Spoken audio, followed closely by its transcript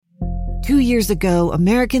2 years ago,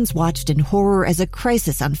 Americans watched in horror as a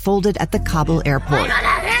crisis unfolded at the Kabul airport.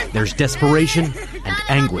 There's desperation and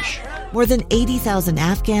anguish. More than 80,000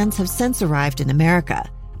 Afghans have since arrived in America,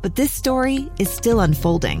 but this story is still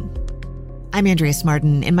unfolding. I'm Andrea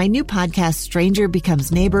Martin. In my new podcast, Stranger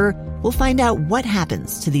Becomes Neighbor, we'll find out what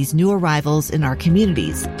happens to these new arrivals in our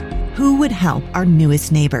communities. Who would help our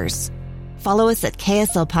newest neighbors? Follow us at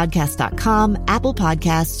kslpodcast.com, Apple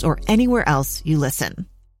Podcasts, or anywhere else you listen.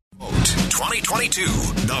 2022,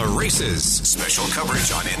 the races. Special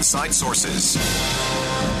coverage on Inside Sources.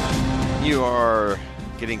 You are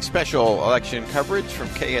getting special election coverage from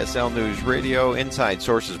KSL News Radio. Inside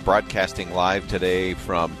Sources broadcasting live today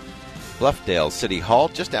from Bluffdale City Hall,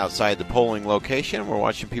 just outside the polling location. We're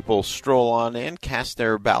watching people stroll on in, cast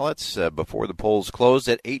their ballots before the polls close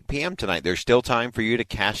at 8 p.m. tonight. There's still time for you to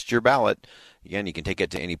cast your ballot. Again, you can take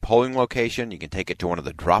it to any polling location. You can take it to one of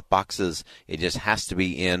the drop boxes. It just has to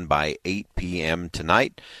be in by 8 p.m.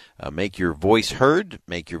 tonight. Make your voice heard.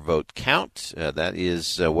 Make your vote count. That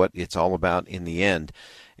is what it's all about in the end.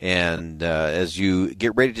 And as you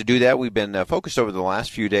get ready to do that, we've been focused over the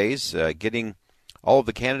last few days getting all of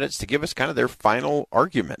the candidates to give us kind of their final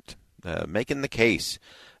argument, making the case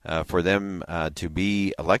for them to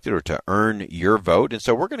be elected or to earn your vote. And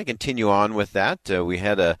so we're going to continue on with that. We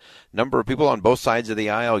had a number of people on both sides of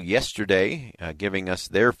the aisle yesterday giving us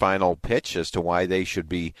their final pitch as to why they should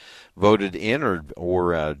be voted in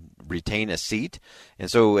or retain a seat.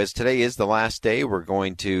 And so as today is the last day, we're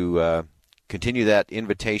going to continue that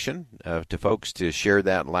invitation to folks to share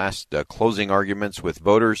that last closing arguments with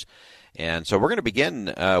voters. And so we're going to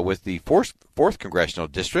begin with the 4th Congressional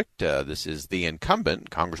District. This is the incumbent,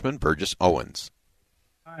 Congressman Burgess Owens.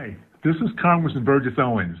 Hi, this is Congressman Burgess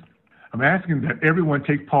Owens. I'm asking that everyone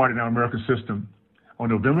take part in our American system. On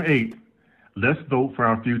November 8th, let's vote for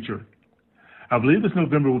our future. I believe this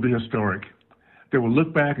November will be historic. That we'll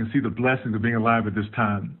look back and see the blessings of being alive at this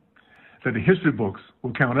time. That the history books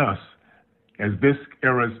will count us as this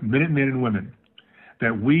era's Minutemen and women.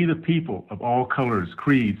 That we, the people of all colors,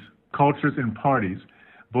 creeds, cultures, and parties,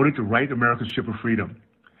 voted to right America's ship of freedom.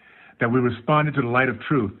 That we responded to the light of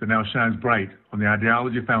truth that now shines bright on the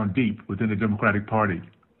ideology found deep within the Democratic Party.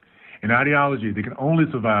 An ideology that can only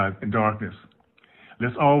survive in darkness.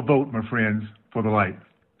 Let's all vote, my friends, for the light.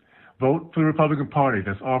 Vote for the Republican Party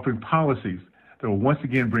that's offering policies that will once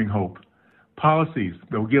again bring hope. Policies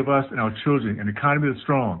that will give us and our children an economy that's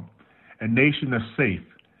strong, a nation that's safe,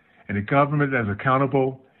 and a government that's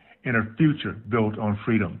accountable, and a future built on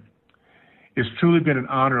freedom. It's truly been an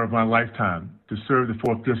honor of my lifetime to serve the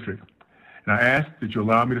 4th District, and I ask that you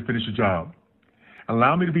allow me to finish the job.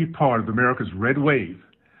 Allow me to be part of America's red wave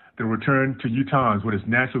that will return to Utahns what is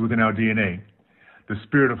naturally within our DNA, the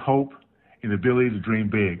spirit of hope and the ability to dream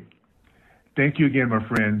big. Thank you again, my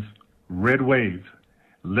friends. Red wave.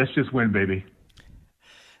 Let's just win, baby.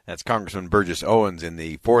 That's Congressman Burgess Owens in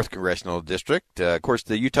the 4th Congressional District. Of course,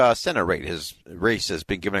 the Utah Senate race has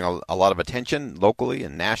been given a lot of attention locally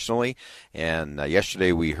and nationally. And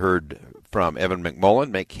yesterday we heard from Evan McMullin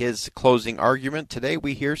make his closing argument. Today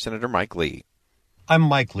we hear Senator Mike Lee. I'm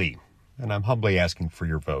Mike Lee, and I'm humbly asking for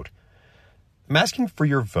your vote. I'm asking for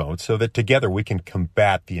your vote so that together we can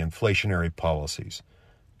combat the inflationary policies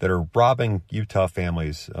that are robbing Utah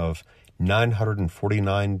families of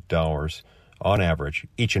 $949 on average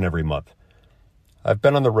each and every month. I've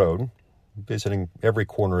been on the road, visiting every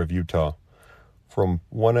corner of Utah, from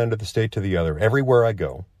one end of the state to the other. Everywhere I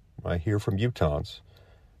go, I hear from Utahns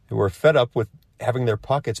who are fed up with having their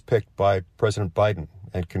pockets picked by President Biden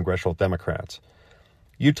and congressional Democrats.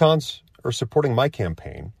 Utahns are supporting my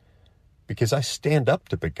campaign because I stand up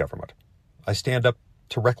to big government. I stand up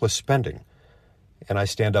to reckless spending, and I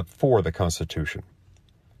stand up for the Constitution.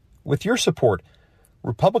 With your support,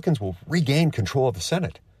 Republicans will regain control of the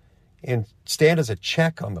Senate and stand as a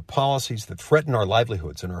check on the policies that threaten our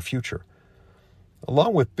livelihoods and our future.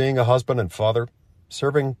 Along with being a husband and father,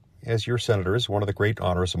 serving as your senator is one of the great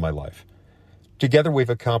honors of my life. Together we've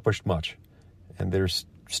accomplished much, and there's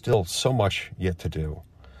still so much yet to do.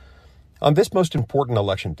 On this most important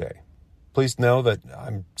election day, please know that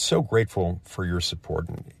I'm so grateful for your support.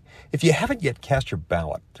 And if you haven't yet cast your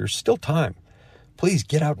ballot, there's still time. Please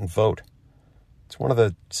get out and vote. It's one of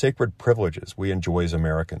the sacred privileges we enjoy as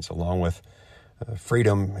Americans, along with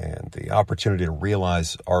freedom and the opportunity to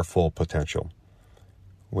realize our full potential.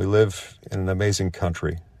 We live in an amazing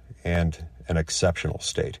country and an exceptional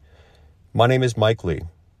state. My name is Mike Lee,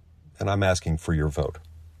 and I'm asking for your vote.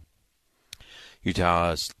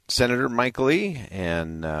 Utah Senator Mike Lee,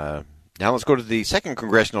 and Now let's go to the 2nd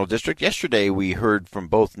Congressional District. Yesterday we heard from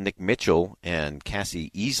both Nick Mitchell and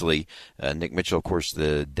Cassie Easley. Nick Mitchell, of course,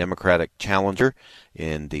 the Democratic challenger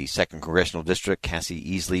in the 2nd Congressional District. Cassie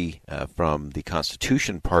Easley from the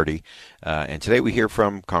Constitution Party. And today we hear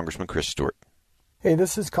from Congressman Chris Stewart. Hey,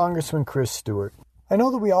 this is Congressman Chris Stewart. I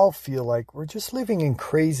know that we all feel like we're just living in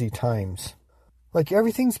crazy times. Like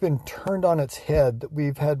everything's been turned on its head, that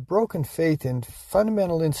we've had broken faith in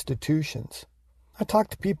fundamental institutions. I talk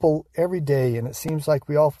to people every day, and it seems like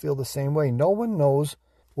we all feel the same way. No one knows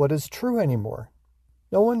what is true anymore.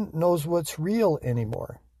 No one knows what's real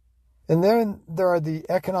anymore. And then there are the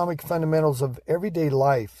economic fundamentals of everyday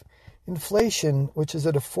life. Inflation, which is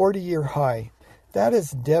at a 40-year high, that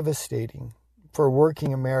is devastating for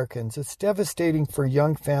working Americans. It's devastating for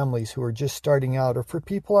young families who are just starting out or for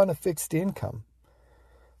people on a fixed income.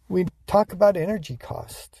 We talk about energy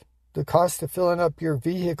cost, the cost of filling up your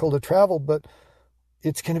vehicle to travel, but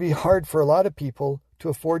it's going to be hard for a lot of people to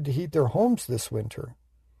afford to heat their homes this winter.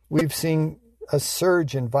 We've seen a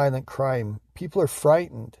surge in violent crime. People are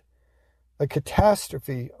frightened. A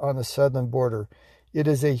catastrophe on the southern border. It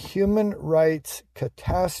is a human rights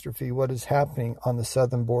catastrophe what is happening on the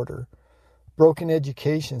southern border. Broken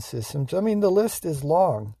education systems. I mean, the list is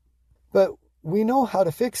long. But we know how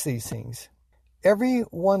to fix these things. Every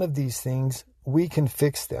one of these things, we can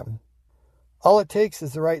fix them. All it takes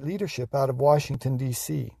is the right leadership out of Washington,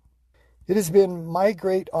 D.C. It has been my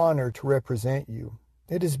great honor to represent you.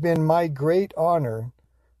 It has been my great honor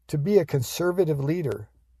to be a conservative leader.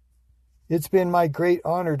 It's been my great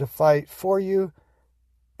honor to fight for you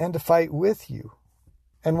and to fight with you.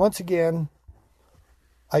 And once again,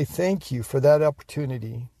 I thank you for that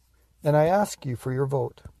opportunity, and I ask you for your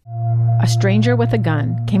vote. A stranger with a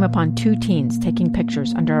gun came upon 2 teens taking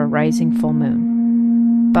pictures under a rising full moon.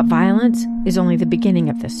 But violence is only the beginning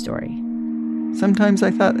of this story. Sometimes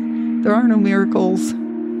I thought, there are no miracles.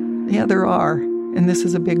 Yeah, there are, and this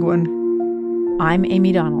is a big one. I'm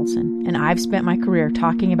Amy Donaldson, and I've spent my career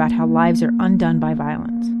talking about how lives are undone by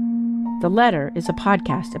violence. The Letter is a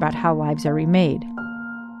podcast about how lives are remade.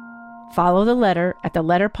 Follow The Letter at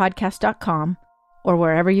theletterpodcast.com or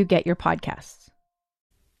wherever you get your podcasts.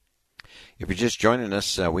 If you're just joining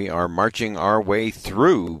us, we are marching our way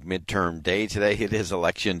through midterm day. Today it is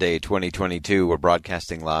Election Day 2022. We're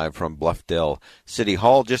broadcasting live from Bluffdale City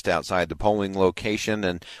Hall, just outside the polling location.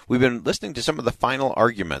 And we've been listening to some of the final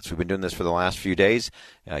arguments. We've been doing this for the last few days,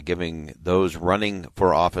 giving those running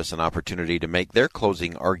for office an opportunity to make their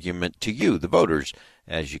closing argument to you, the voters,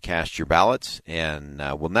 as you cast your ballots. And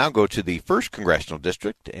we'll now go to the 1st Congressional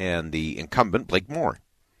District and the incumbent, Blake Moore.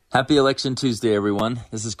 Happy Election Tuesday, everyone.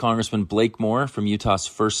 This is Congressman Blake Moore from Utah's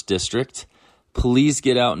 1st District. Please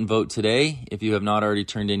get out and vote today if you have not already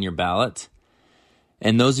turned in your ballot.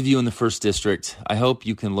 And those of you in the 1st District, I hope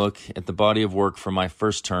you can look at the body of work from my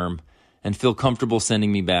first term and feel comfortable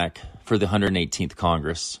sending me back for the 118th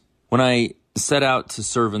Congress. When I set out to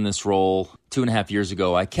serve in this role 2.5 years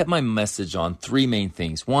ago, I kept my message on 3 main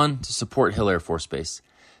things. 1, to support Hill Air Force Base.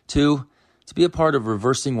 2, to be a part of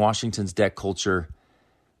reversing Washington's debt culture.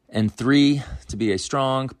 And 3, to be a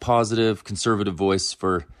strong, positive, conservative voice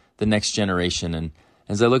for the next generation. And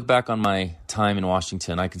as I look back on my time in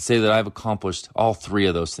Washington, I can say that I've accomplished all 3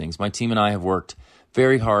 of those things. My team and I have worked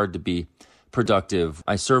very hard to be productive.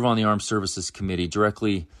 I serve on the Armed Services Committee,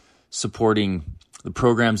 directly supporting the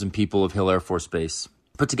programs and people of Hill Air Force Base.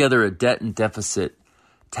 Put together a debt and deficit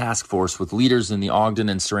task force with leaders in the Ogden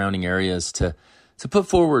and surrounding areas to put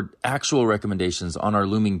forward actual recommendations on our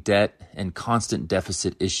looming debt and constant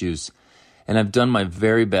deficit issues. And I've done my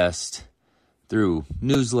very best through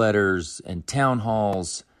newsletters and town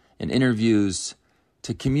halls and interviews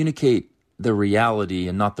to communicate the reality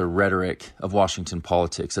and not the rhetoric of Washington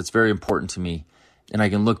politics. That's very important to me. And I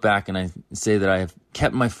can look back and I say that I have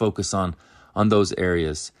kept my focus on those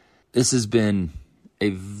areas. This has been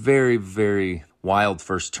a very, very wild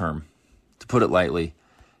first term, to put it lightly.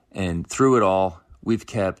 And through it all, we've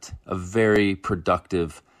kept a very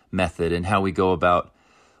productive method in how we go about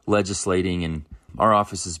legislating, and our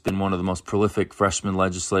office has been one of the most prolific freshman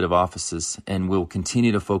legislative offices, and we'll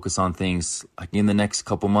continue to focus on things like in the next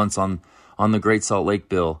couple months on the Great Salt Lake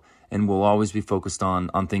bill, and we'll always be focused on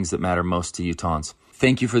things that matter most to Utahns.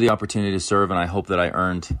 Thank you for the opportunity to serve, and I hope that I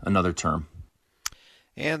earned another term.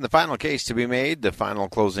 And the final case to be made, the final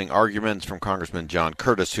closing arguments from Congressman John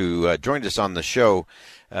Curtis, who joined us on the show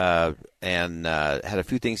and had a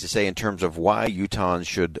few things to say in terms of why Utahns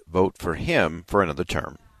should vote for him for another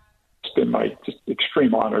term. It's been my just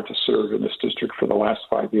extreme honor to serve in this district for the last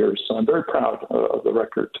 5 years, so I'm very proud of the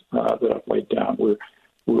record that I've laid down. We're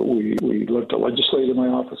We love to legislate in my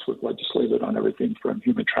office. We've legislated on everything from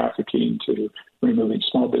human trafficking to removing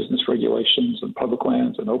small business regulations and public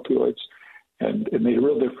lands and opioids, and it made a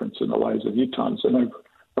real difference in the lives of Utahns. And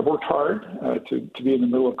I've worked hard to be in the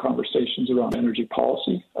middle of conversations around energy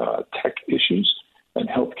policy, tech issues, and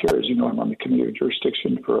healthcare. As you know, I'm on the committee of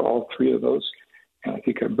jurisdiction for all three of those, and I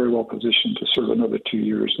think I'm very well positioned to serve another 2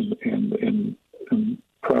 years, and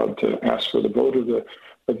proud to ask for the vote of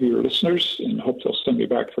your listeners, and hope they'll send me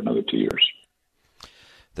back for another 2 years.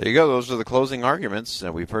 There you go. Those are the closing arguments.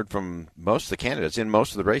 We've heard from most of the candidates in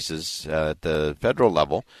most of the races at the federal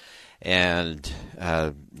level, and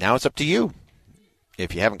now it's up to you.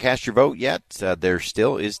 If you haven't cast your vote yet, there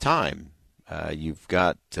still is time. You've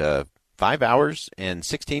got 5 hours and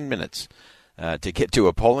 16 minutes to get to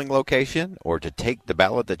a polling location or to take the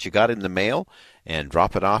ballot that you got in the mail and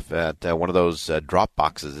drop it off at one of those drop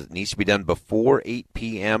boxes. It needs to be done before 8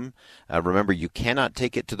 p.m. Remember, you cannot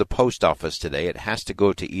take it to the post office today. It has to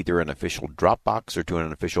go to either an official drop box or to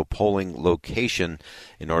an official polling location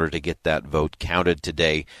in order to get that vote counted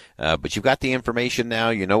today. But you've got the information now.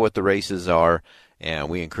 You know what the races are, and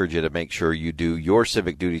we encourage you to make sure you do your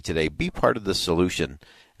civic duty today. Be part of the solution.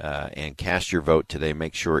 And cast your vote today.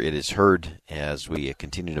 Make sure it is heard as we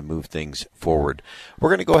continue to move things forward. We're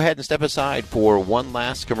going to go ahead and step aside for one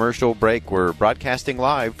last commercial break. We're broadcasting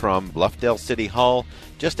live from Bluffdale City Hall,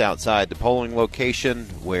 just outside the polling location,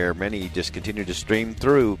 where many just continue to stream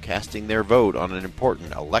through, casting their vote on an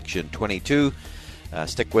important Election 22.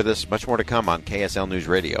 Stick with us. Much more to come on KSL News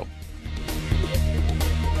Radio.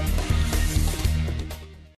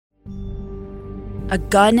 A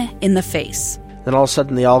gun in the face. Then all of a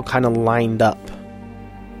sudden, they all kind of lined up.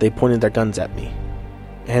 They pointed their guns at me.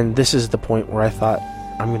 And this is the point where I thought,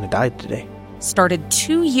 I'm going to die today. Started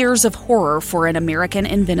 2 years of horror for an American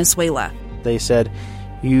in Venezuela. They said,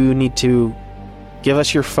 you need to give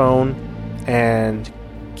us your phone and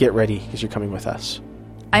get ready because you're coming with us.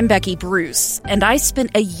 I'm Becky Bruce, and I spent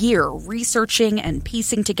a year researching and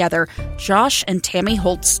piecing together Josh and Tammy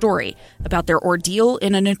Holt's story about their ordeal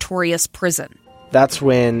in a notorious prison. That's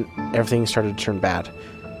when everything started to turn bad.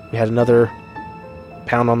 We had another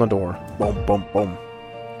pound on the door. Boom, boom, boom.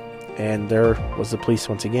 And there was the police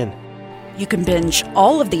once again. You can binge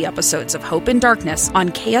all of the episodes of Hope in Darkness on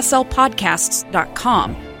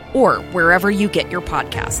KSLPodcasts.com or wherever you get your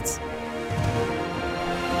podcasts.